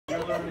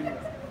learning.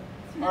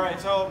 All right,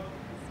 so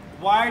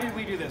why did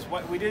we do this?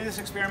 We did this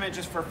experiment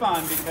just for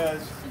fun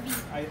because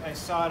I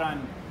saw it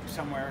on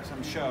somewhere,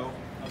 some show.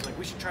 I was like,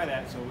 we should try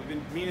that. So we've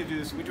been meaning to do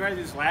this. We tried to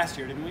do this last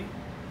year, didn't we?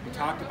 We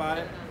talked about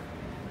it.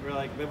 We were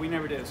like, but we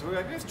never did. So we were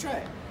like, let's try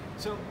it.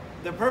 So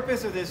the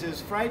purpose of this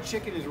is fried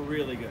chicken is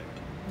really good.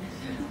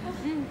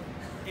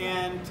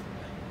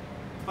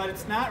 But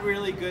it's not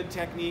really good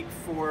technique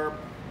for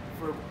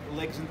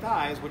legs and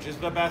thighs, which is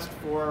the best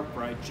for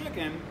fried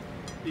chicken,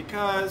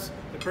 because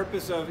the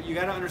purpose of, you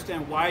got to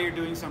understand why you're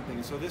doing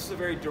something. So this is a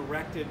very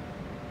directed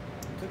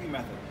cooking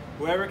method.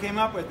 Whoever came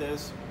up with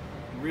this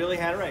really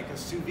had it right, because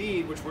sous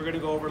vide, which we're going to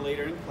go over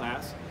later in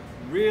class,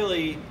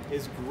 really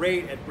is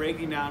great at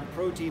breaking down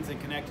proteins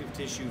and connective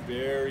tissue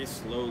very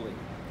slowly.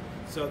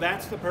 So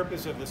that's the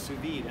purpose of the sous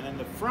vide. And then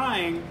the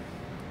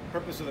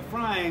purpose of the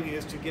frying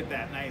is to get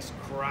that nice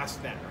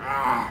crust, that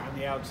on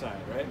the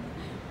outside, right?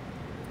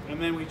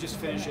 And then we just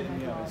finish it in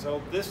the oven.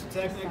 So this,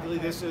 technically,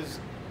 this is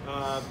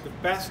the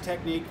best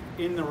technique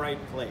in the right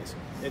place.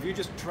 If you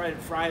just try to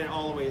fry it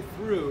all the way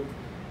through,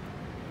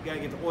 you gotta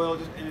get the oil,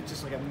 and it's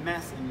just like a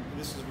mess, and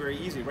this is very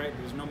easy, right?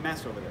 There's no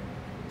mess over there.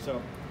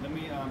 So let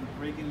me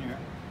break in here.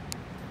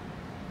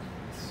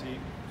 Let's see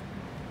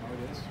how it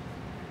is.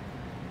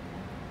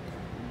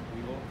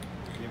 We will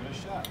give it a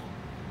shot.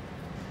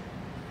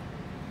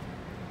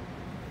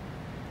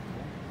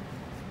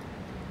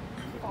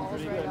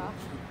 Falls right off.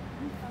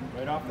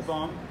 Right off the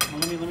bone. Well,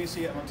 let me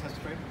see it. I'm gonna test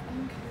it right.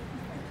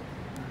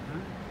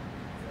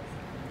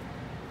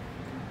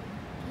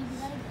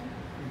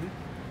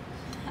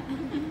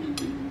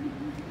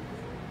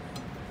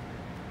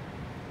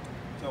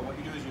 So what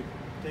you do is you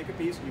take a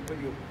piece and you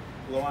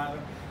blow on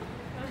it,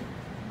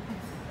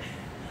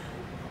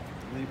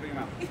 and then you put your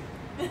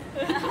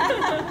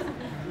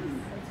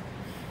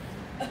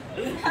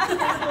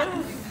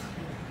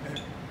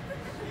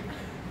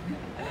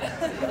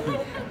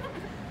mouth.